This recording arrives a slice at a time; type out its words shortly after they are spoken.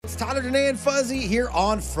It's Tyler, Danae, and Fuzzy here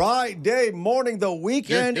on Friday morning. The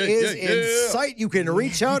weekend is in sight. You can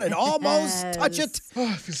reach out and almost touch it. Oh,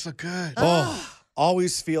 it feels so good.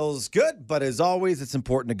 Always feels good, but as always, it's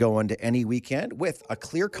important to go into any weekend with a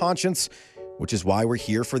clear conscience, which is why we're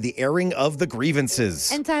here for the airing of the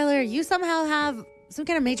grievances. And Tyler, you somehow have some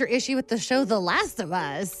kind of major issue with the show The Last of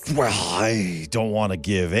Us. Well, I don't want to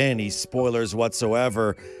give any spoilers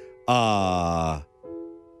whatsoever, but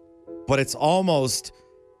it's almost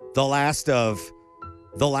The Last of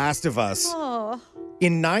Us. Oh.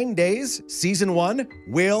 In 9 days, season 1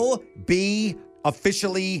 will be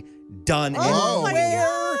officially done. Oh, And my where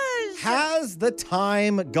gosh. has the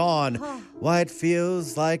time gone? Why, it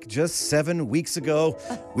feels like just 7 weeks ago,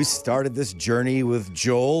 we started this journey with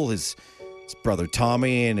Joel, his brother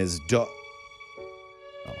Tommy, and his dog.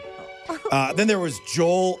 Then there was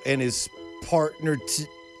Joel and his partner,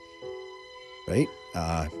 right?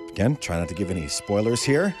 Again, try not to give any spoilers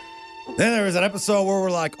here. Then there was an episode where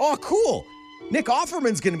we're like, oh, cool. Nick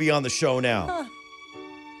Offerman's going to be on the show now.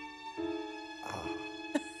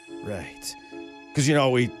 Right. Because,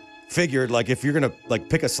 we figured, if you're going to,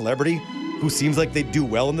 pick a celebrity who seems like they'd do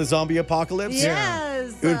well in the zombie apocalypse,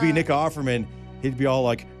 Yes. it would be Nick Offerman. He'd be all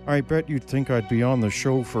like, I bet you'd think I'd be on the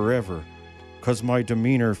show forever because my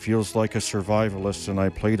demeanor feels like a survivalist and I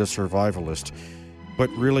played a survivalist. But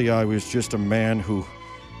really, I was just a man who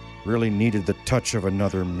really needed the touch of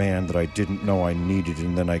another man that I didn't know I needed.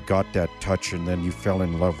 And then I got that touch and then you fell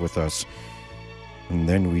in love with us. And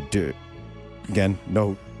then we did. Again,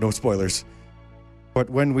 no spoilers. But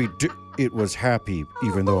when we did, it was happy,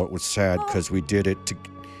 even though it was sad because we did it to...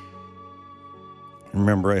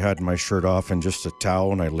 Remember, I had my shirt off and just a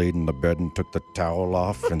towel, and I laid in the bed and took the towel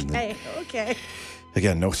off. And then, Okay.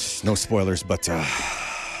 again, no spoilers, but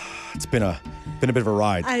it's been a bit of a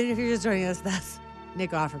ride. If you're just joining us, that's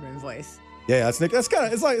Nick Offerman voice. Yeah, that's Nick. That's kind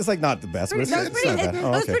of it's like not the best, but it's That was not bad. that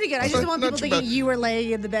was Okay. pretty good. I just don't want Not people too thinking bad. you were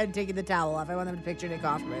laying in the bed taking the towel off. I want them to picture Nick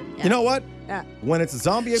Offerman. Yeah. You know what? Yeah. When it's a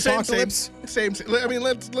zombie apocalypse, Same. I mean,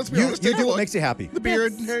 let's be you honest. do Take a what look. makes you happy. The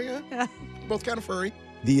beard, Yeah. both kind of furry.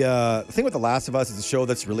 The thing with The Last of Us is a show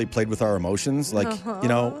that's really played with our emotions. Then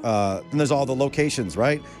there's all the locations,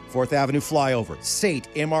 right? 4th Avenue Flyover, Sate,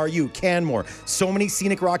 MRU, Canmore, so many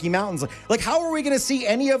scenic Rocky Mountains. How are we going to see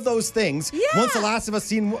any of those things once The Last of Us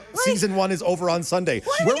season 1 is over on Sunday?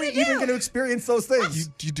 Where are we even going to experience those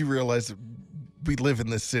things? You do realize that we live in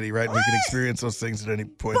this city, right? And we can experience those things at any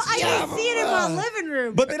point. Well, I can see it in my living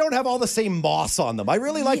room. But they don't have all the same moss on them. I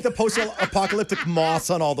really like the post-apocalyptic moss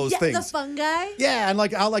on all those things. The fungi. Yeah, and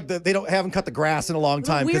how they haven't cut the grass in a long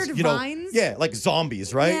time weird vines. Yeah, like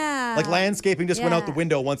zombies, right? Yeah. Like landscaping just went out the Yeah.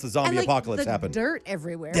 window once the zombie And, apocalypse the happened. dirt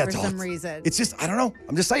everywhere Yeah, for it's- some reason. It's just I don't know.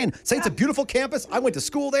 I'm just saying. Say it's a beautiful campus. I went to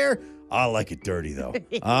school there. I like it dirty though.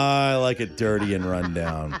 I like it dirty and run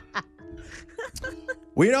down.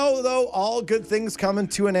 We know, though, all good things coming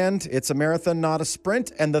to an end. It's a marathon, not a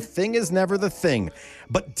sprint, and the thing is never the thing.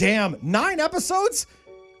 But damn, 9 episodes?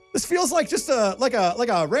 This feels like just a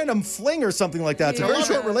random fling or something like that. It's a very Yes.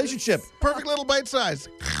 short relationship. Perfect little bite size.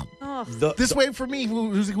 Oh. This way for me,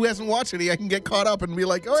 who hasn't watched any, I can get caught up and be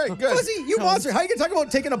like, all right, good. Fuzzy, you monster. How are you going to talk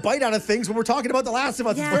about taking a bite out of things when we're talking about The Last of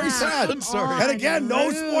Us? Yeah. It's very sad. I'm sorry. And again, no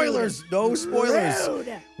Rude. spoilers. No spoilers.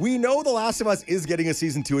 Rude. We know The Last of Us is getting a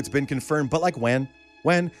season 2. It's been confirmed. But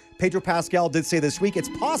when? Pedro Pascal did say this week it's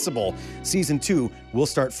possible season 2 will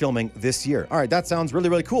start filming this year. All right, that sounds really,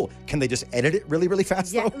 really cool. Can they just edit it really, really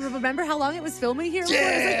fast, Yeah, though? remember how long it was filming here? It was like 2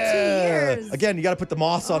 Yeah. years. Again, you got to put the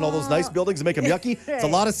moss on all those nice buildings and make them yucky. It's a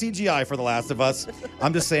lot of CGI for The Last of Us.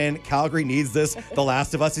 I'm just saying, Calgary needs this. The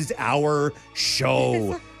Last of Us is our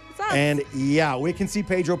show. It's us. And yeah, we can see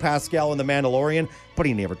Pedro Pascal in The Mandalorian, but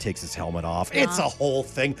he never takes his helmet off. It's a whole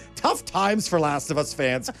thing. Tough times for Last of Us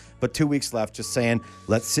fans, but 2 weeks left. Just saying,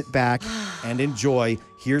 let's sit back and enjoy.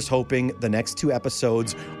 Here's hoping the next 2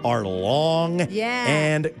 episodes are long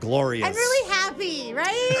and glorious. I'm really happy,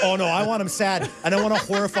 right? Oh no, I want them sad, and I want a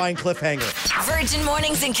horrifying cliffhanger. Virgin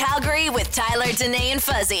Mornings in Calgary with Tyler, Danae, and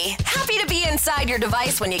Fuzzy. Happy to be inside your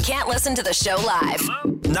device when you can't listen to the show live.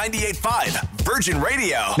 98.5 Virgin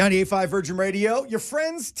Radio. 98.5 Virgin Radio, your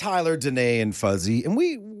friends Tyler, Danae, and Fuzzy. And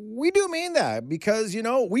we do mean that because,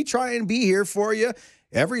 we try and be here for you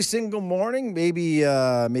every single morning. Maybe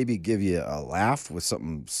give you a laugh with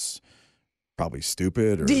something probably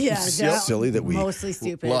stupid or silly that we mostly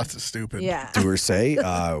stupid. Lots of stupid. Yeah. do or say.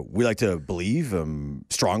 We like to believe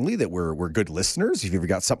strongly that we're good listeners. If you've ever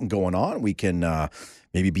got something going on, we can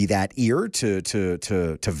maybe be that ear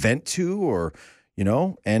to vent to, or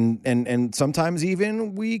and sometimes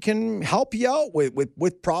even we can help you out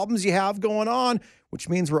with problems you have going on, which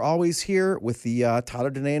means we're always here with the Tyler,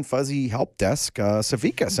 Danae, and Fuzzy help desk.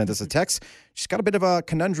 Savika sent us a text. She's got a bit of a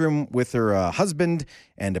conundrum with her husband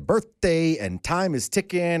and a birthday, and time is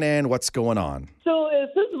ticking, and what's going on? So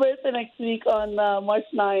it's his birthday next week on March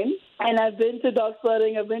 9, and I've been to dog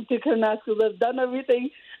sledding, I've been to Karnataka, I've done everything.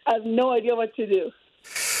 I have no idea what to do.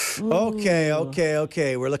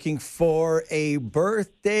 Okay. We're looking for a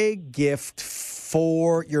birthday gift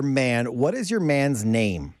for your man. What is your man's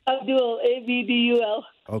name? Abdul, Abdul.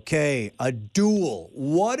 Okay, Abdul.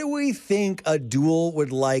 What do we think Abdul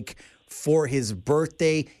would like for his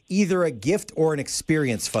birthday? Either a gift or an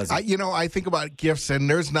experience, Fuzzy. I think about gifts, and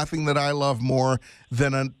there's nothing that I love more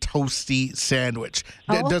than a toasty sandwich.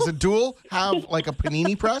 Does Abdul have like a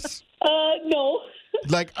panini press? No.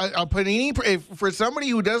 Like a panini, for somebody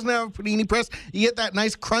who doesn't have a panini press, you get that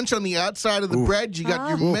nice crunch on the outside of the bread. You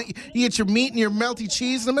got you get your meat and your melty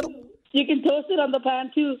cheese in the middle. You can toast it on the pan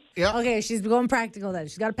too. Yeah. Okay, she's going practical then.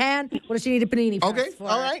 She's got a pan. What does she need a panini press Okay. for?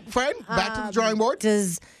 All right. Fine. Back to the drawing board.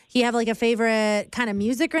 Does he have like a favorite kind of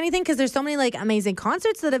music or anything? Because there's so many like amazing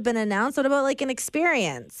concerts that have been announced. What about like an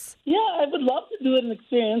experience? Yeah, I would love to do an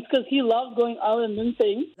experience because he loves going out and doing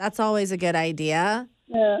things. That's always a good idea.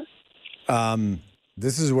 Yeah.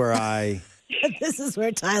 This is where I This is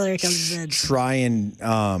where Tyler comes in. try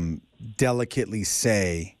and delicately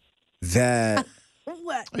say that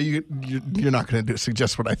What? You're not going to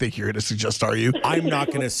suggest what I think you're going to suggest, are you? I'm not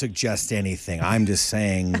going to suggest anything. I'm just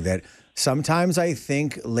saying that sometimes I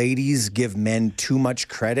think ladies give men too much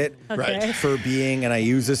credit Okay. for being, and I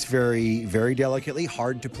use this very, very delicately,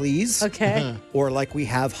 hard to please. Okay. Or like we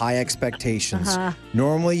have high expectations.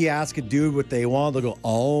 Normally you ask a dude what they want, they'll go,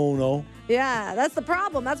 oh no. Yeah, that's the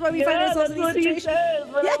problem. That's why we find Yeah, ourselves that's in what these he situations.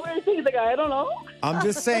 says. Whatever he sees the guy, I don't know. I'm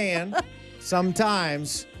just saying,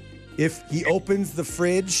 sometimes if he opens the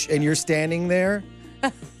fridge and you're standing there,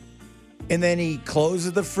 and then he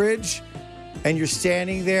closes the fridge and you're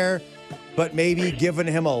standing there, but maybe giving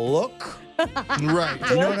him a look. Right.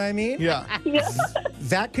 You know what I mean? Yeah.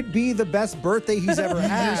 That could be the best birthday he's ever You're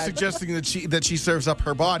had. suggesting that she serves up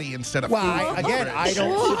her body instead of Well, food. I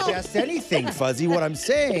don't suggest anything, Fuzzy. What I'm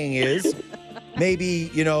saying is maybe,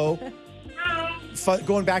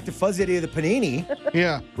 going back to Fuzzy idea of the panini,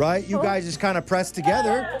 Yeah. right? You guys just kind of press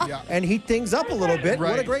together Yeah. and heat things up a little bit. What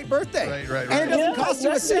a Right. great birthday. Right. And it doesn't cost you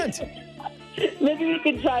a cent. Maybe we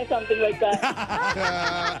could try something like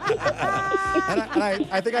that. And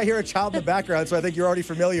I think I hear a child in the background, so I think you're already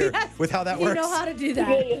familiar with how that You works. know how to do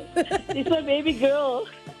that. He's my baby girl.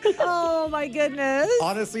 Oh my goodness.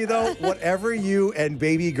 Honestly, though, whatever you and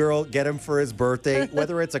baby girl get him for his birthday,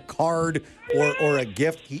 whether it's a card or a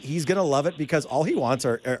gift, he's going to love it because all he wants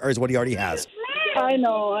is what he already has. I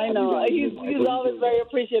know. He's always very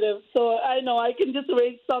appreciative. So I know I can just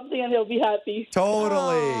arrange something and he'll be happy.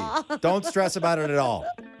 Totally. Don't stress about it at all.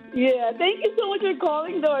 Yeah, thank you so much for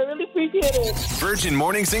calling, though. I really appreciate it. Virgin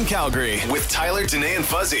Mornings in Calgary with Tyler, Danae, and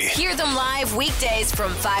Fuzzy. Hear them live weekdays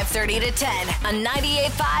from 5:30 to 10 on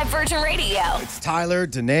 98.5 Virgin Radio. It's Tyler,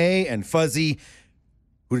 Danae, and Fuzzy,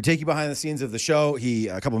 who to take you behind the scenes of the show, he,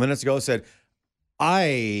 a couple minutes ago, said,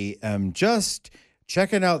 I am just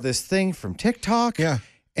checking out this thing from TikTok. Yeah.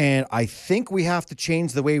 And I think we have to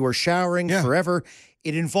change the way we're showering forever.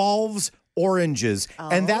 It involves oranges.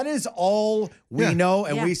 And that is all we know.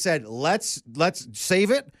 And we said, let's save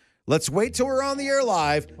it. Let's wait till we're on the air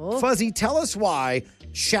live. Fuzzy, tell us why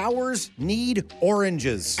showers need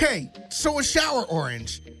oranges. Okay, so a shower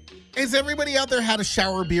orange. Has everybody out there had a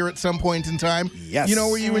shower beer at some point in time? Yes. You know,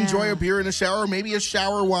 where you enjoy a beer in a shower, maybe a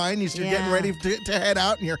shower wine as you're getting ready to head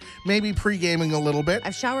out and you're maybe pre-gaming a little bit.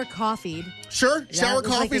 I've shower coffeed. Sure, Yeah, shower it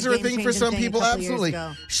was like coffees a are a thing for game-changing some thing a people, couple years absolutely.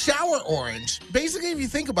 ago. Shower orange. Basically, if you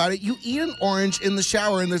think about it, you eat an orange in the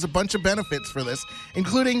shower, and there's a bunch of benefits for this,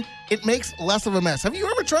 including it makes less of a mess. Have you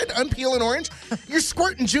ever tried to unpeel an orange? You're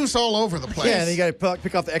squirting juice all over the place. Yeah, and you got to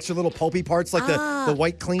pick off the extra little pulpy parts, like the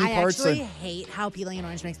white clean I parts. actually hate how peeling an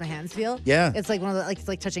orange makes my hands feel. Yeah. It's like one of the it's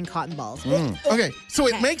like touching cotton balls. Okay, so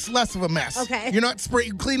it makes less of a mess. Okay. You're not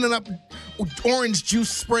cleaning up orange juice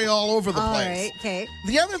spray all over the All place. right. Okay.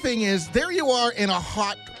 The other thing is, there you are in a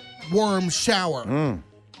hot, warm shower.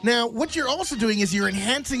 Now, what you're also doing is you're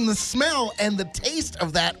enhancing the smell and the taste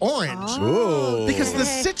of that orange. Ooh. Because the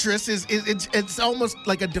citrus it's almost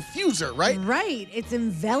like a diffuser, right? Right. It's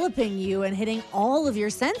enveloping you and hitting all of your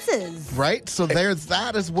senses. Right? So there's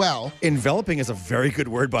that as well. Enveloping is a very good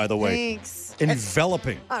word, by the way. Thanks.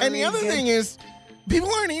 Enveloping. And the other thing is, people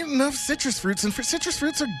aren't eating enough citrus fruits, and citrus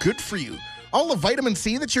fruits are good for you. all the vitamin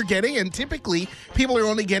C that you're getting, and typically people are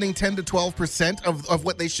only getting 10 to 12% of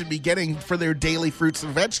what they should be getting for their daily fruits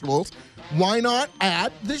and vegetables. Why not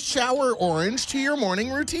add the shower orange to your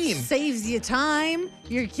morning routine? Saves you time.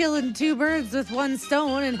 You're killing two birds with one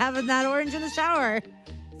stone and having that orange in the shower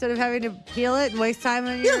instead of having to peel it and waste time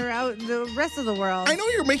when you're out in the rest of the world. I know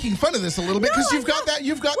you're making fun of this a little bit because No,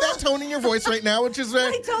 you've got that tone in your voice right now, which is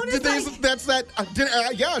My tone is like- that's that.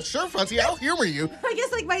 Yeah, sure, Fuzzy, I'll humor you. I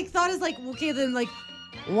guess like my thought is like, okay, then like,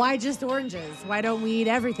 why just oranges? Why don't we eat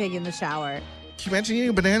everything in the shower? Can you imagine eating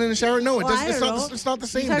a banana in the shower? No, it Well, doesn't. I It's don't not. know. It's not the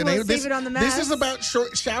same. You're talking Danae. about save it on the This is mess.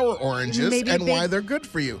 about shower oranges Maybe a and why big- they're good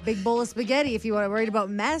for you. Big bowl of spaghetti. If you are worried about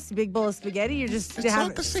mess, big bowl of spaghetti, you're just It's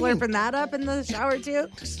not the same. slurping that up in the shower too.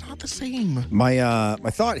 It's not the same. My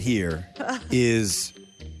thought here is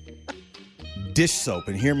dish soap,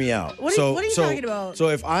 and hear me out. What are you talking about? So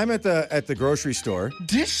if I'm at the grocery store,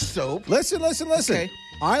 Dish soap. listen. Okay.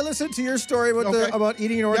 I listened to your story about Okay. about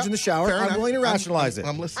eating an orange Yep, in the shower. fair I'm enough. willing to rationalize it.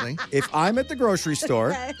 I'm listening. If I'm at the grocery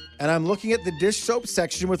store Okay. and I'm looking at the dish soap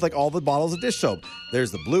section with like all the bottles of dish soap,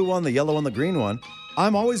 there's the blue one, the yellow one, the green one.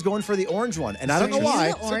 I'm always going for the orange one, and I don't know Citrus. why.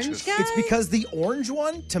 You're the orange guy? It's because the orange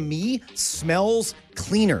one, to me, smells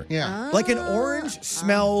cleaner. Yeah. Like an orange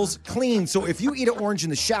smells clean. So if you eat an orange in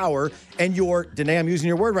the shower and you're, Danae, I'm using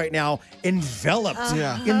your word right now, enveloped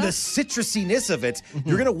Yeah. in the citrusiness of it,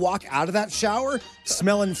 you're going to walk out of that shower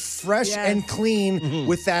smelling fresh Yes. and clean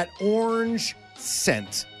with that orange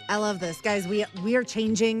scent. I love this, guys. We are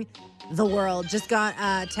changing the world. Just got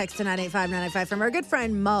a text to 985-995 from our good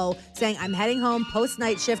friend Mo saying, I'm heading home post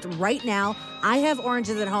night shift right now. I have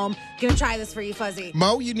oranges at home. Gonna try this for you, Fuzzy.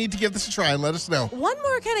 Mo, you need to give this a try and let us know. One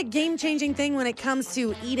more kind of game-changing thing when it comes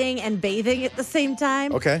to eating and bathing at the same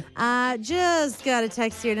time. Okay. Just got a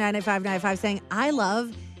text here, 98595, saying, I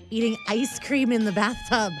love eating ice cream in the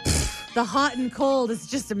bathtub. The hot and cold is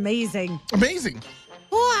just amazing. Amazing.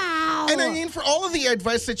 Wow. And I mean, for all of the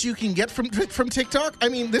advice that you can get from TikTok, I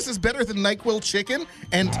mean, this is better than NyQuil chicken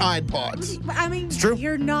and Tide Pods. I mean, true.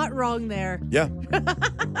 you're not wrong there. Yeah.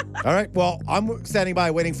 All right. Well, I'm standing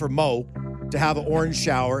by waiting for Mo to have an orange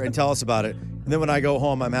shower and tell us about it. And then when I go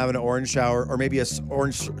home, I'm having an orange shower or maybe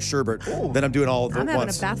orange sherbet. Then I'm doing all of it I'm having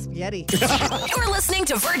once. a bath spaghetti. You're listening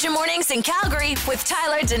to Virgin Mornings in Calgary with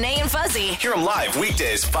Tyler, Danae, and Fuzzy. Hear them live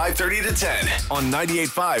weekdays 5:30 to 10 on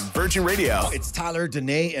 98.5 Virgin Radio. It's Tyler,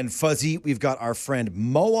 Danae, and Fuzzy. We've got our friend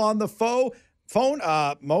Mo on the phone.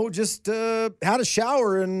 Mo just had a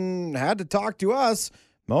shower and had to talk to us.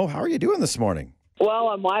 Mo, how are you doing this morning? Well,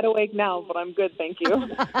 I'm wide awake now, but I'm good, thank you.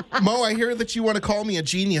 Mo, I hear that you want to call me a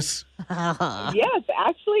genius. Yes,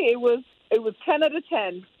 actually, it was 10 out of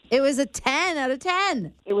 10. It was a 10 out of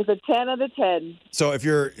 10. It was a 10 out of 10. So if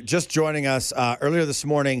you're just joining us, earlier this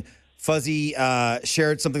morning, Fuzzy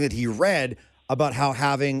shared something that he read about how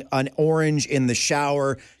having an orange in the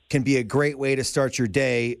shower can be a great way to start your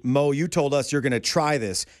day. Mo, you told us you're going to try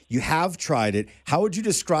this. You have tried it. How would you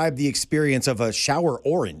describe the experience of a shower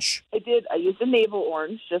orange? I did. I used a navel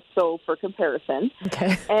orange just so for comparison.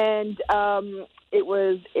 Okay. And it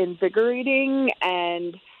was invigorating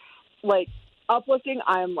and like uplifting.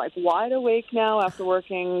 I'm like wide awake now after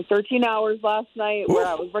working 13 hours last night where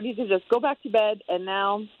I was ready to just go back to bed. And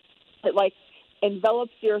now it like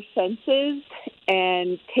envelops your senses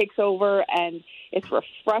and takes over, and it's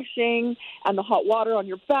refreshing, and the hot water on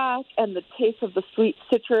your back and the taste of the sweet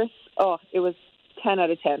citrus. Oh, it was 10 out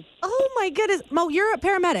of 10. Oh my goodness. Mo, you're a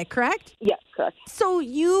paramedic, correct? Yes, correct. So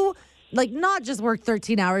you like not just worked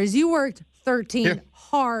 13 hours, you worked 13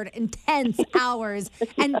 hard, intense hours,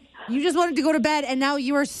 and you just wanted to go to bed, and now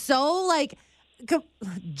you are so like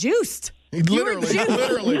juiced. Literally.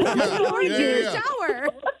 You were in your Yeah. shower.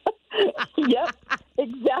 Yep,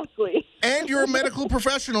 exactly. And you're a medical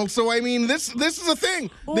professional, so I mean, this is a thing.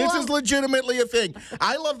 This is legitimately a thing.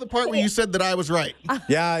 I love the part where you said that I was right.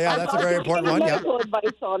 Yeah, that's a very important one. Yeah. Medical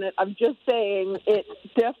advice on it. I'm just saying it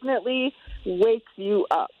definitely wakes you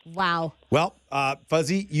up. Wow. Well,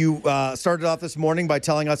 Fuzzy, you started off this morning by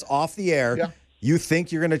telling us off the air you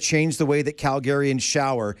think you're going to change the way that Calgarians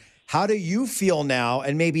shower. How do you feel now?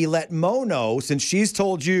 And maybe let Mo know, since she's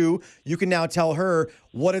told you, you can now tell her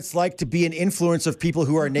what it's like to be an influence of people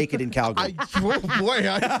who are naked in Calgary. I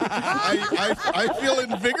feel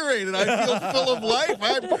invigorated. I feel full of life.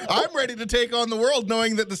 I'm ready to take on the world,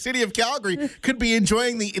 knowing that the city of Calgary could be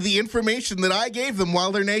enjoying the information that I gave them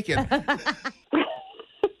while they're naked.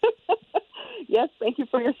 Yes, thank you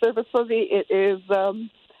for your service, Fuzzy. It is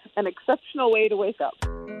an exceptional way to wake up.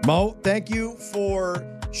 Mo, thank you for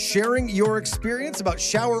sharing your experience about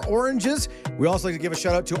shower oranges. We also like to give a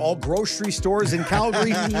shout out to all grocery stores in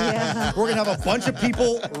Calgary. We're going to have a bunch of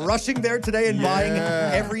people rushing there today and buying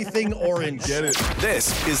everything orange. Get it.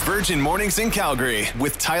 This is Virgin Mornings in Calgary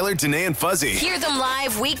with Tyler, Danae, and Fuzzy. Hear them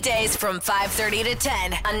live weekdays from 5:30 to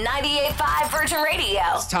 10 on 98.5 Virgin Radio.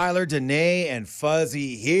 It's Tyler, Danae, and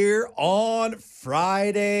Fuzzy here on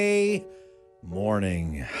Friday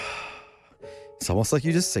morning. It's almost like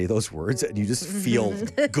you just say those words and you just feel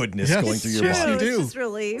goodness going through your Yes, body. you do. It's just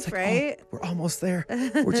relief, right? Oh, we're almost there.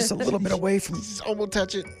 We're just a little bit away from Almost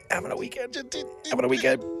touch it. having a weekend. Having a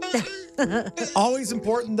weekend. Always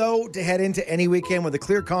important, though, to head into any weekend with a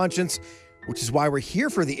clear conscience, which is why we're here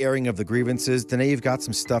for the airing of the grievances. Danae, you've got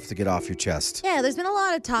some stuff to get off your chest. Yeah, there's been a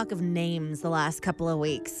lot of talk of names the last couple of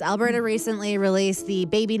weeks. Alberta recently released the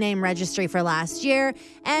baby name registry for last year,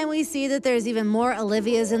 and we see that there's even more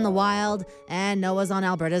Olivias in the wild, and Noah's on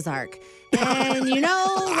Alberta's Ark. And you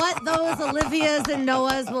know what those Olivias and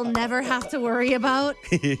Noahs will never have to worry about?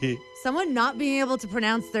 Someone not being able to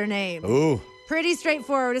pronounce their name. Ooh. Pretty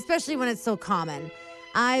straightforward, especially when it's so common.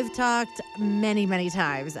 I've talked many, many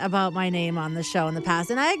times about my name on the show in the past,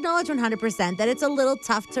 and I acknowledge 100% that it's a little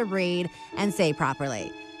tough to read and say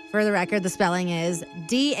properly. For the record, the spelling is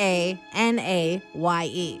Danaye.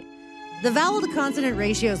 The vowel to consonant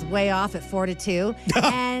ratio is way off at 4-2.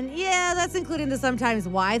 And yeah, that's including the sometimes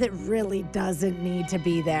Y that really doesn't need to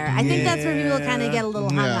be there. I think that's where people kind of get a little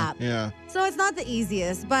hung up. Yeah. So it's not the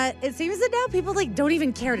easiest, but it seems that now people don't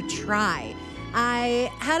even care to try. I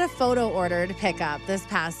had a photo order to pick up this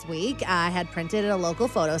past week. I had printed at a local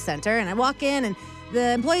photo center, and I walk in, and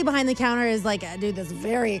the employee behind the counter is like a dude that's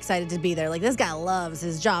very excited to be there. Like, this guy loves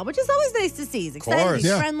his job, which is always nice to see. He's excited,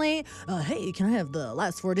 he's friendly. Hey, can I have the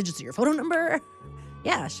last 4 digits of your photo number?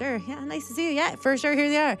 Yeah, sure. Yeah, nice to see you. Yeah, for sure. Here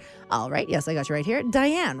they are. All right. Yes, I got you right here.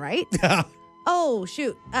 Diane, right? Oh,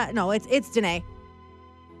 shoot. No, it's Danae.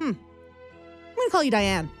 I'm going to call you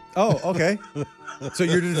Diane. Oh, okay. So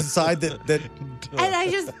you're to decide that And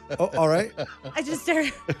I just, oh, all right. I just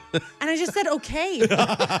stared, and I just said, okay. And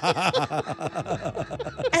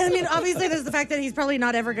I mean, obviously, there's the fact that he's probably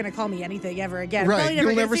not ever going to call me anything ever again. Right. Probably You'll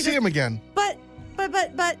gonna never see him again. But.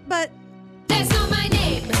 That's not my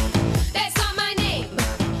name. That's not my name.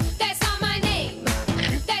 That's not my name.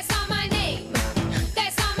 That's not my name.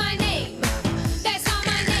 That's not my name. That's not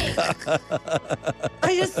my name.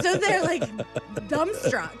 I just stood there like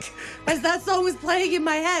dumbstruck as that song was playing in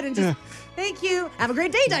my head and just, thank you. Have a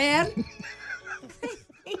great day, Diane.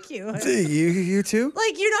 Thank you. You too?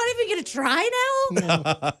 Like, you're not even going to try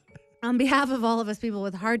now? On behalf of all of us people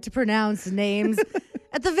with hard to pronounce names,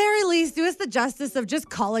 at the very least, do us the justice of just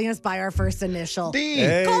calling us by our first initial. D.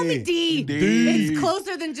 Hey. Call me D. D. It's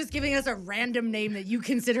closer than just giving us a random name that you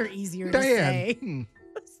consider easier to Diane. say.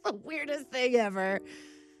 It's the weirdest thing ever.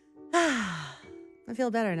 I feel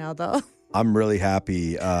better now, though. I'm really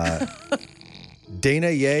happy.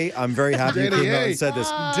 Danaye, I'm very happy you Danaye. came out and said this.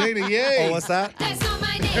 Dana, yay. Oh, what's that? That's not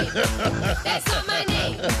my name. That's not my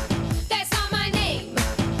name. That's not my name.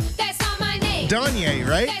 That's not my name. Donye,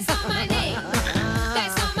 right? That's not my name.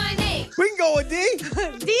 That's not my name. We can go with D.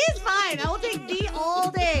 D is fine. I will take D all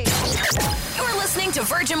day. You're listening to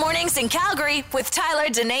Virgin Mornings in Calgary with Tyler,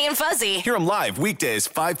 Danae, and Fuzzy. Hear them live weekdays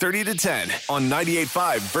 5:30 to 10 on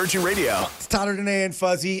 98.5 Virgin Radio. It's Tyler, Danae, and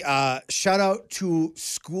Fuzzy. Shout out to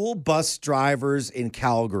school bus drivers in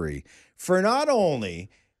Calgary for not only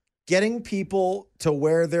getting people to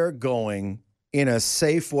where they're going in a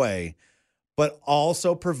safe way, but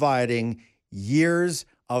also providing years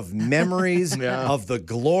of memories of the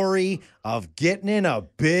glory of getting in a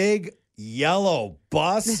big yellow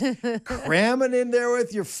bus, cramming in there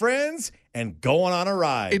with your friends, and going on a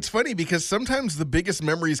ride. It's funny because sometimes the biggest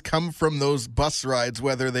memories come from those bus rides,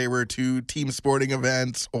 whether they were to team sporting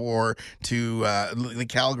events or to the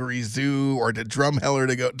Calgary Zoo or to Drumheller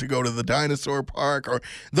to go to the dinosaur park. Or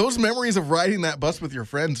those memories of riding that bus with your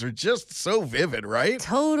friends are just so vivid, right?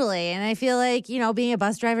 Totally. And I feel like, being a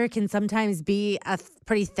bus driver can sometimes be a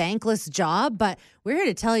pretty thankless job, but we're here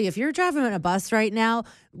to tell you, if you're driving on a bus right now,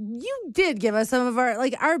 you did give us some of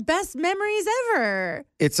our best memories ever.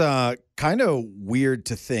 It's kind of weird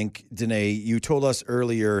to think, Danae, you told us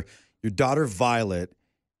earlier your daughter Violet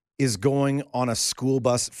is going on a school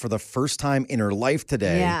bus for the first time in her life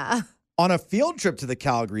today. Yeah. On a field trip to the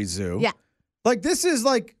Calgary Zoo. Yeah. Like, this is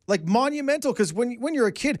like monumental, because when you're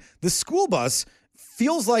a kid, the school bus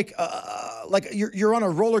feels like you're on a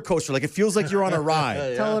roller coaster. Like, it feels like you're on a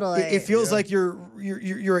ride. Totally. It feels like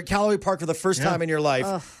you're at Callaway Park for the first time in your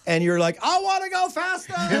life, and you're like, I want to go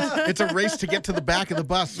faster. It's a race to get to the back of the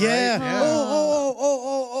bus, right? Yeah.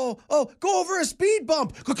 Oh. go over a speed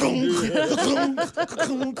bump.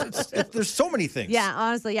 There's so many things. Yeah,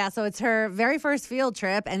 honestly, yeah. So it's her very first field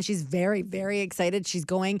trip, and she's very, very excited. She's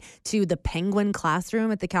going to the penguin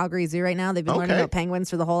classroom at the Calgary Zoo right now. They've been learning about penguins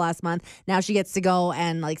for the whole last month. Now she gets to go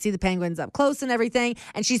and like see the penguins up close and everything,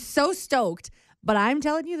 and she's so stoked. But I'm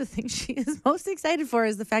telling you, the thing she is most excited for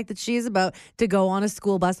is the fact that she is about to go on a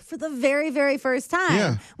school bus for the very, very first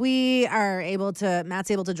time. Yeah. Matt's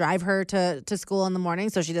able to drive her to school in the morning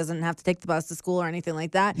so she doesn't have to take the bus to school or anything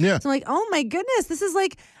like that. Yeah. So I'm like, oh my goodness, this is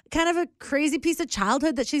like kind of a crazy piece of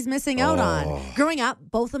childhood that she's missing out on. Growing up,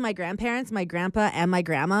 both of my grandparents, my grandpa and my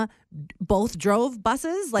grandma, both drove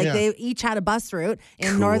buses. Like they each had a bus route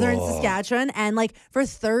in northern Saskatchewan, and like for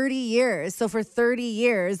 30 years. So for 30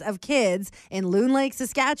 years of kids in Loon Lake,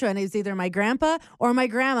 Saskatchewan, it was either my grandpa or my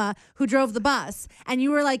grandma who drove the bus. And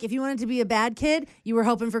you were like, if you wanted to be a bad kid, you were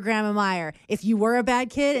hoping for Grandma Meyer. If you were a bad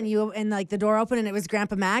kid and like the door opened and it was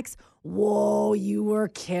Grandpa Max, whoa, you were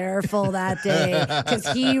careful that day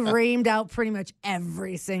because he reamed out pretty much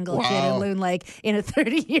every single kid in Loon Lake in a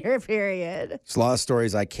 30-year period. There's a lot of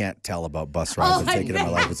stories I can't tell about bus rides I've taken in my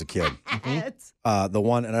life as a kid. The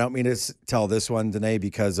one, and I don't mean to tell this one, Danae,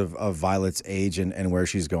 because of Violet's age and where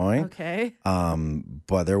she's going. Okay.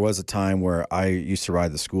 But there was a time where I used to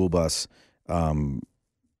ride the school bus to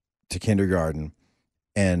kindergarten,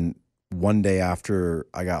 and one day after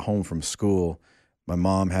I got home from school, my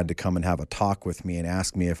mom had to come and have a talk with me and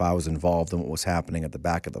ask me if I was involved in what was happening at the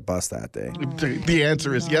back of the bus that day. The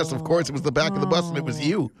answer is yes, of course. It was the back of the bus and it was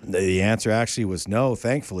you. The answer actually was no,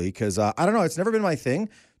 thankfully, because I don't know. It's never been my thing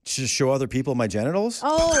to show other people my genitals.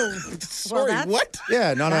 Oh, Sorry, what?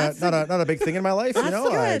 Yeah, not a big thing in my life. You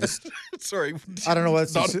know, I just Sorry. I don't know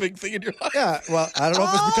what's Not a big thing in your life. Yeah, well, I don't know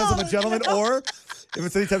if it's because I'm a gentleman or if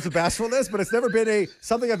it's any types of bashfulness, but it's never been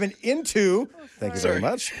something I've been into. Thank you very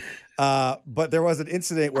much. But there was an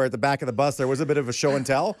incident where at the back of the bus, there was a bit of a show and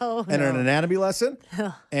tell and an anatomy lesson.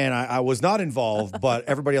 And I was not involved, but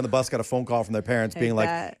everybody on the bus got a phone call from their parents being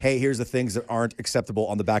like, hey, here's the things that aren't acceptable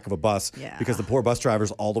on the back of a bus because the poor bus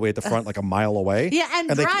driver's all the way at the front, like a mile away. Yeah, and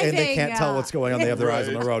driving, they can't tell what's going on. They have their eyes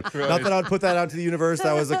on the road. Not that I would put that out to the universe.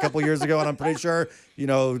 That was a couple years ago, and I'm pretty sure,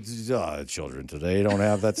 children today don't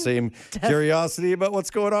have that same curiosity about what's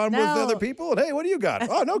going on with other people. And hey, what do you got?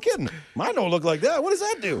 Oh, no kidding. Mine don't look like that. What does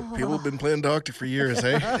that do? People have been playing doctor for years,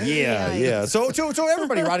 hey? Yeah. So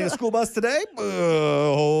everybody riding a school bus today,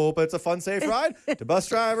 hope it's a fun, safe ride. To bus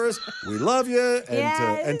drivers, we love you.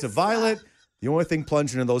 And to Violet, the only thing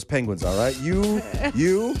plunging in those penguins, all right?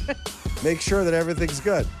 You make sure that everything's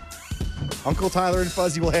good. Uncle Tyler and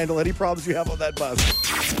Fuzzy will handle any problems you have on that bus.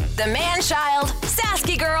 The man-child,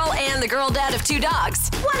 Sasky girl, and the girl dad of 2 dogs.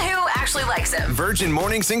 One who actually likes him. Virgin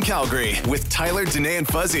Mornings in Calgary with Tyler, Danae, and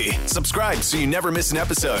Fuzzy. Subscribe so you never miss an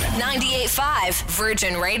episode. 98.5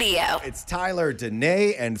 Virgin Radio. It's Tyler,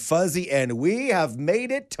 Danae, and Fuzzy, and we have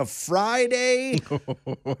made it to Friday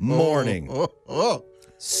morning.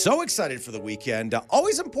 So excited for the weekend.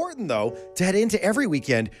 Always important, though, to head into every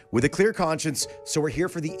weekend with a clear conscience. So we're here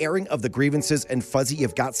for the airing of the grievances. And Fuzzy,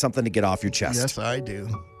 you've got something to get off your chest. Yes, I do.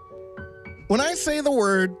 When I say the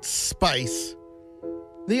word spice,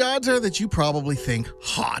 the odds are that you probably think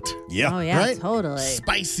hot. Yeah. Oh, yeah, right? totally.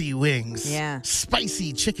 Spicy wings. Yeah.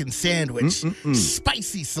 Spicy chicken sandwich.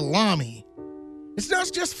 Spicy salami. It's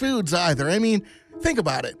not just foods either. I mean, think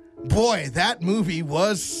about it. Boy, that movie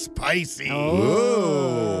was spicy.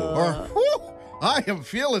 Oh. Or, whew, I am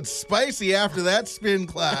feeling spicy after that spin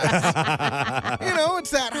class.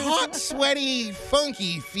 It's that hot, sweaty,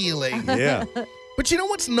 funky feeling. Yeah. But you know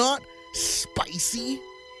what's not spicy?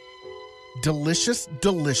 Delicious,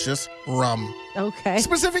 delicious rum. Okay.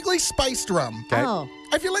 Specifically spiced rum. Oh.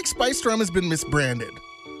 I feel like spiced rum has been misbranded.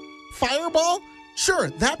 Fireball? Sure,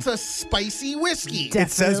 that's a spicy whiskey.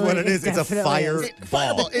 It says what it is. It's a fireball.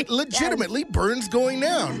 Fireball. It legitimately burns going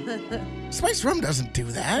down. Spiced rum doesn't do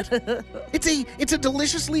that. It's a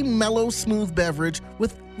deliciously mellow, smooth beverage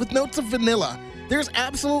with notes of vanilla. There's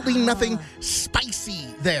absolutely nothing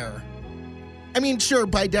spicy there. I mean, sure,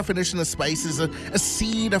 by definition, a spice is a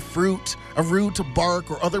seed, a fruit, a root, a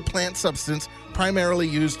bark, or other plant substance primarily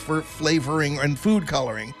used for flavoring and food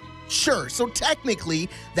coloring. Sure, so technically,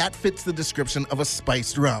 that fits the description of a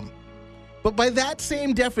spiced rum. But by that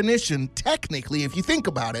same definition, technically, if you think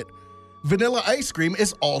about it, vanilla ice cream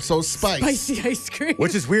is also spiced. Spicy ice cream.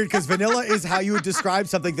 Which is weird because vanilla is how you would describe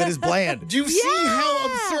something that is bland. Do you see how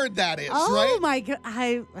absurd that is, Oh right? my god!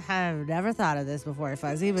 I have never thought of this before,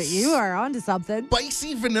 Fuzzy, but you are onto something.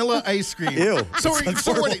 Spicy vanilla ice cream. Ew. So, Sounds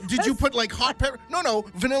so what, horrible. did you put like hot pepper? No,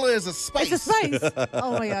 vanilla is a spice. It's a spice.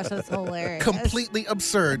 Oh my gosh, that's hilarious. Completely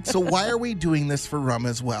absurd. So why are we doing this for rum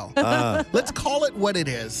as well? Let's call it what it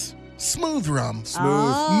is. Smooth rum. Smooth.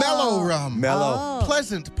 Oh. Mellow rum. Mellow.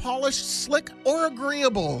 Pleasant, polished, slick, or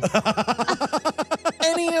agreeable.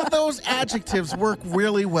 Any of those adjectives work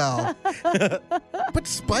really well. But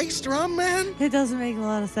spiced rum, man? It doesn't make a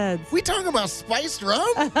lot of sense. We talking about spiced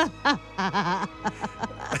rum?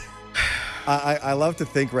 I love to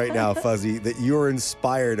think right now, Fuzzy, that you are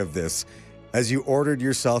inspired of this as you ordered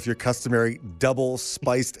yourself your customary double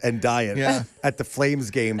spiced and diet Yeah. at the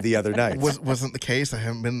Flames game the other night. Wasn't the case. I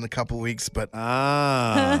haven't been in a couple weeks, but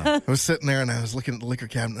Ah. I was sitting there and I was looking at the liquor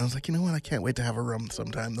cabinet. And I was like, you know what? I can't wait to have a rum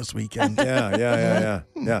sometime this weekend. Yeah.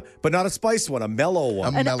 But not a spiced one, a mellow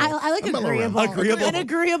one. And Mellow. I like A mellow rum. agreeable. Agreeable. An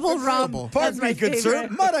agreeable rum. Agreeable. Pardon That's my me, good sir.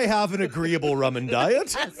 favorite. Might I have an agreeable rum and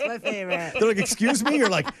diet? That's my favorite. They're like, excuse me? You're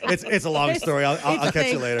like, it's a long story. I'll It's catch a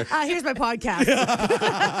thing. you later. Here's my podcast.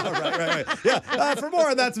 right. Yeah. For more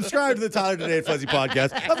on that, subscribe to the Tyler Today and Fuzzy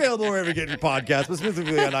podcast. Available wherever you get your podcasts, but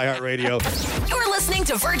specifically on iHeartRadio. You're listening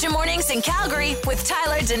to Virgin Mornings in Calgary with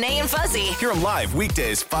Tyler, Danae, and Fuzzy. Hear them live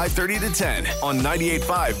weekdays 5:30 to 10 on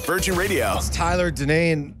 98.5 Virgin Radio. It's Tyler,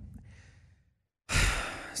 Danae,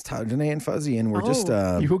 and Fuzzy, and we're just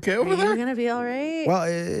You okay over Are you there? gonna be all right? well,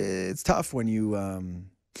 it's tough when you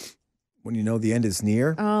know the end is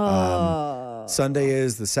near. Oh. Sunday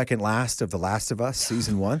is the second last of The Last of Us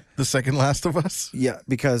season 1. The second Last of Us? Yeah,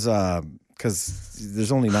 because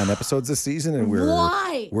there's only 9 episodes this season, and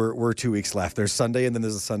Why? we're 2 weeks left. There's Sunday, and then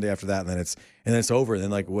there's a Sunday after that, and then it's over. And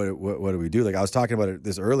then like what do we do? Like I was talking about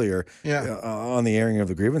this earlier, on the airing of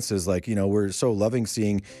the grievances. Like we're so loving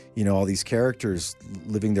seeing all these characters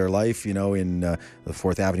living their life, in the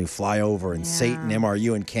 4th Avenue flyover and Satan,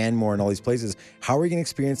 MRU, and Canmore, and all these places. How are we going to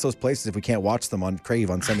experience those places if we can't watch them on Crave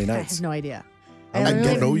on Sunday I nights? have no idea. I literally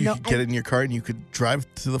don't know. have You no- could get in your car and you could drive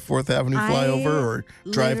to the 4th Avenue flyover or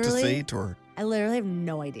drive to literally- Sate or... I literally have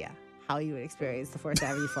no idea how you would experience the 4th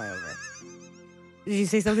Avenue flyover. Did you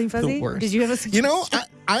say something, Fuzzy? worst. Did you have a suggestion?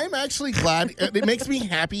 I'm actually glad. It makes me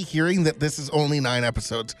happy hearing that this is only 9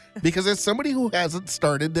 episodes because as somebody who hasn't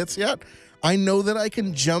started this yet, I know that I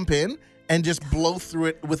can jump in and just blow through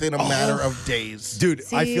it within a matter of days. Dude,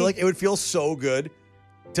 I See? feel like it would feel so good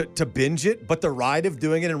to binge it, but the ride of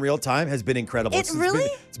doing it in real time has been incredible. It really?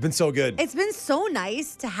 It's been so good. It's been so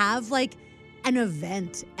nice to have like an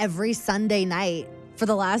event every Sunday night for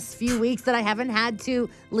the last few weeks that I haven't had to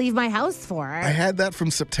leave my house for. I had that from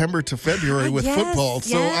September to February with Yes, football,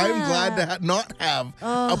 so I'm yeah. glad to not have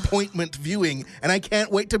appointment viewing, and I can't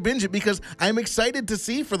wait to binge it because I'm excited to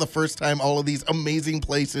see for the first time all of these amazing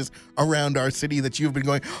places around our city that you've been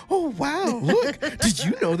going, oh, wow, look, did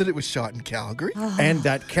you know that it was shot in Calgary? And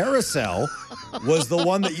that carousel was the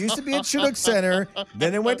one that used to be at Chinook Center.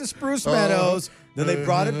 Then it went to Spruce Meadows. Then they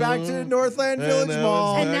brought it back to Northland Village now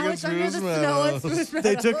Mall. and now it's under the snow at Spruce They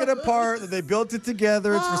Meadows. took it apart. Then they built it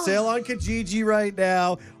together. It's for sale on Kijiji right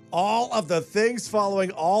now. All of the things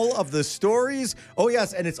following all of the stories. Oh,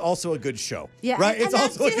 yes. And it's also a good show. Yeah, Right? and It's that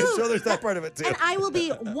also a too. good show. There's that part of it, too. And I will be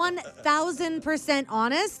 1,000%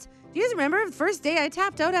 honest. Do you guys remember the first day I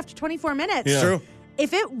tapped out after 24 minutes? It's true.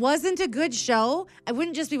 If it wasn't a good show, I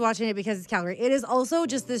wouldn't just be watching it because it's Calgary. It is also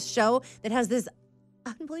just this show that has this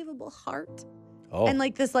unbelievable heart. Oh. And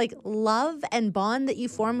like this like love and bond that you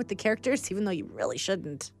form with the characters, even though you really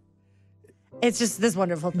shouldn't. It's just this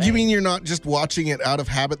wonderful thing. You mean you're not just watching it out of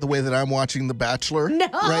habit the way that I'm watching The Bachelor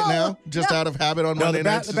right now? Just out of habit on No, Monday the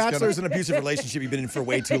nights? The just Bachelor is an abusive relationship you've been in for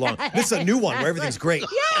way too long. This is a new one where everything's great.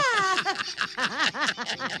 Yeah.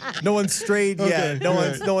 No one's strayed yet. Okay, No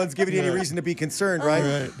right. one's giving you any reason to be concerned, right?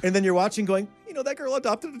 Right. And then you're watching going, that girl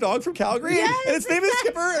adopted a dog from Calgary. Yes, and its name is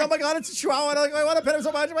Skipper. And oh my God, it's a Chihuahua. And I want to pet him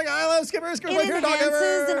so much. I'm like, I love Skipper. Skipper's my It favorite dog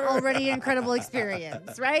enhances ever. an already incredible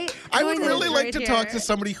experience, right? I would Knowing that really it's like right to here. talk to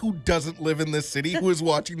somebody who doesn't live in this city, who is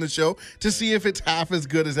watching the show, to see if it's half as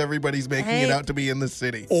good as everybody's making it Hey. out to be in this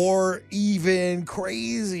city. Or even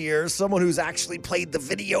crazier, someone who's actually played the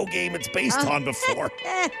video game it's based on before.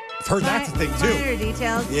 I've heard that's a thing too. Minor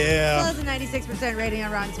details. Yeah. Still has a 96% rating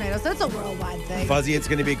on Rotten Tomatoes, so it's a worldwide thing. Fuzzy, it's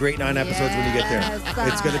going to be a great 9 episodes when you get get there.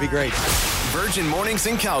 Yes. It's going to be great. Virgin Mornings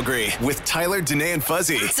in Calgary with Tyler, Danae, and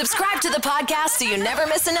Fuzzy. Subscribe to the podcast so you never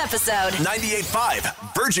miss an episode.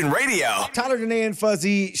 98.5 Virgin Radio. Tyler, Danae, and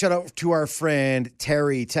Fuzzy, shout out to our friend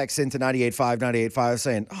Terry. Texts into 98.5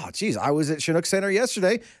 saying, oh, geez, I was at Chinook Center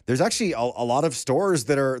yesterday. There's actually a lot of stores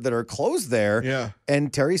that are closed there. Yeah.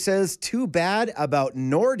 And Terry says, too bad about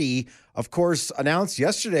Nordy. Of course, announced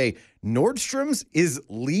yesterday, Nordstrom's is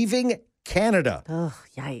leaving Canada. Oh,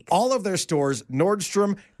 yikes. All of their stores,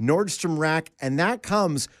 Nordstrom Rack, and that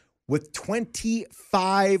comes with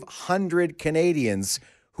 2,500 Canadians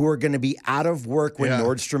who are going to be out of work when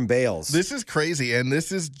Nordstrom bails. This is crazy, and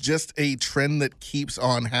this is just a trend that keeps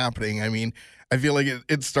on happening. I mean, I feel like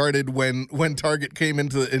it started when Target came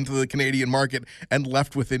into the Canadian market and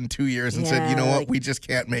left within 2 years and said, you know what, we just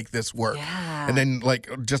can't make this work. Yeah. And then like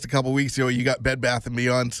just a couple weeks ago, you got Bed Bath &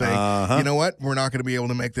 Beyond saying, you know what, we're not going to be able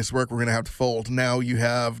to make this work. We're going to have to fold. Now you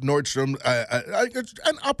have Nordstrom,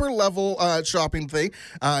 an upper level shopping thing,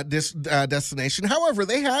 destination. However,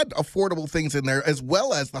 they had affordable things in there as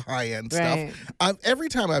well as the high end stuff. Every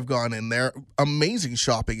time I've gone in there, amazing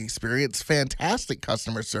shopping experience, fantastic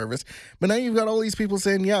customer service. But now you've got all these people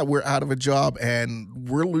saying, yeah, we're out of a job and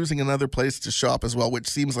we're losing another place to shop as well, which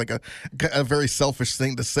seems like a very selfish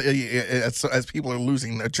thing to say as people are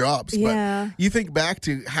losing their jobs. Yeah. But you think back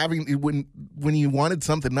to having when you wanted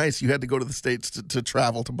something nice, you had to go to the States to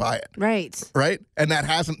travel to buy it. Right. And that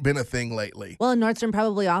hasn't been a thing lately. Well, Nordstrom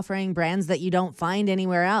probably offering brands that you don't find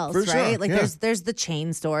anywhere else, For right? sure, Like yeah. there's the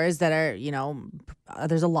chain stores that are,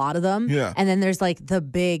 there's a lot of them. Yeah. And then there's like the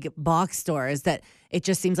big box stores that it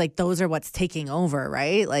just seems like those are what's taking over,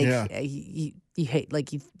 right? Like you hate,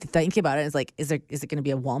 like you think about it, it's like, is it going to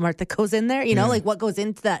be a Walmart that goes in there? Like what goes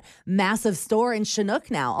into that massive store in Chinook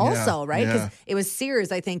now also, right? Because it was Sears,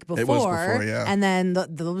 I think, before. It was before, yeah. And then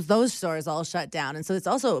those stores all shut down. And so it's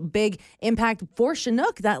also a big impact for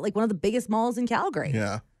Chinook, that like one of the biggest malls in Calgary.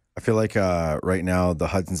 Yeah. I feel like right now the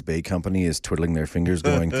Hudson's Bay Company is twiddling their fingers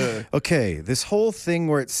going, okay, this whole thing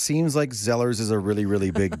where it seems like Zellers is a really,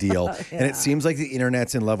 really big deal. And it seems like the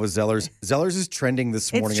internet's in love with Zellers. Zellers is trending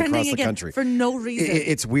this morning across the country. For no reason.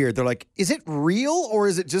 It's weird. They're like, is it real or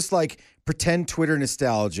is it just like pretend Twitter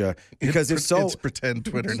nostalgia? Because it's pretend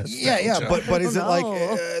Twitter nostalgia. Yeah. But is it like,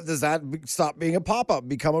 does that stop being a pop-up,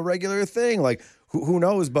 become a regular thing? Like, who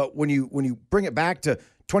knows? But when you bring it back to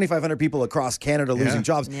 2,500 people across Canada losing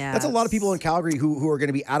jobs. That's a lot of people in Calgary who are going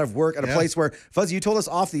to be out of work at a place where, Fuzzy, you told us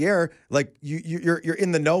off the air, like you're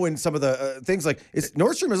in the know in some of the things. Like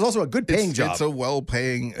Nordstrom is also a good paying job. It's a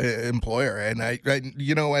well-paying employer, and I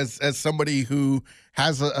as somebody who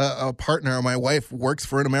has a partner, my wife works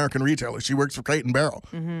for an American retailer. She works for Crate and Barrel.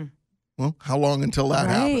 Mm-hmm. Well, how long until that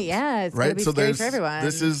happens? Yeah, it's gonna be scary for everyone.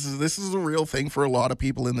 This is a real thing for a lot of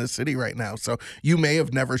people in this city right now. So you may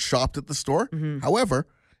have never shopped at the store. Mm-hmm. However,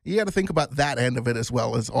 you got to think about that end of it as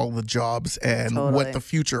well as all the jobs and what the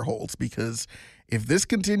future holds. Because if this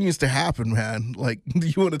continues to happen, man, like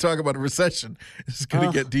you want to talk about a recession, it's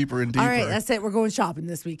going to get deeper and deeper. All right, that's it. We're going shopping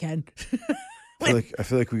this weekend. I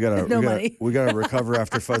feel like we gotta recover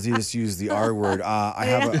after Fuzzy just used the R word. I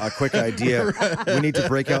have a quick idea. We need to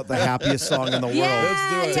break out the happiest song in the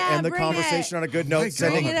world to end the conversation on a good note.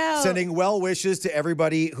 Sending well wishes to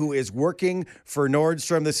everybody who is working for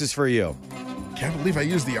Nordstrom. This is for you. Can't believe I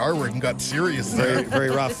used the R word and got serious. Very, very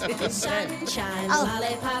rough. Sunshine,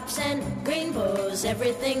 lollipops, and rainbows.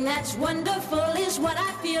 Everything that's wonderful is what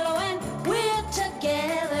I feel when we're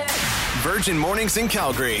together. Virgin Mornings in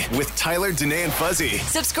Calgary with Tyler, Danae, and Fuzzy.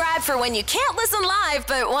 Subscribe for when you can't listen live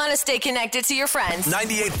but want to stay connected to your friends.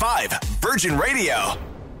 98.5 Virgin Radio.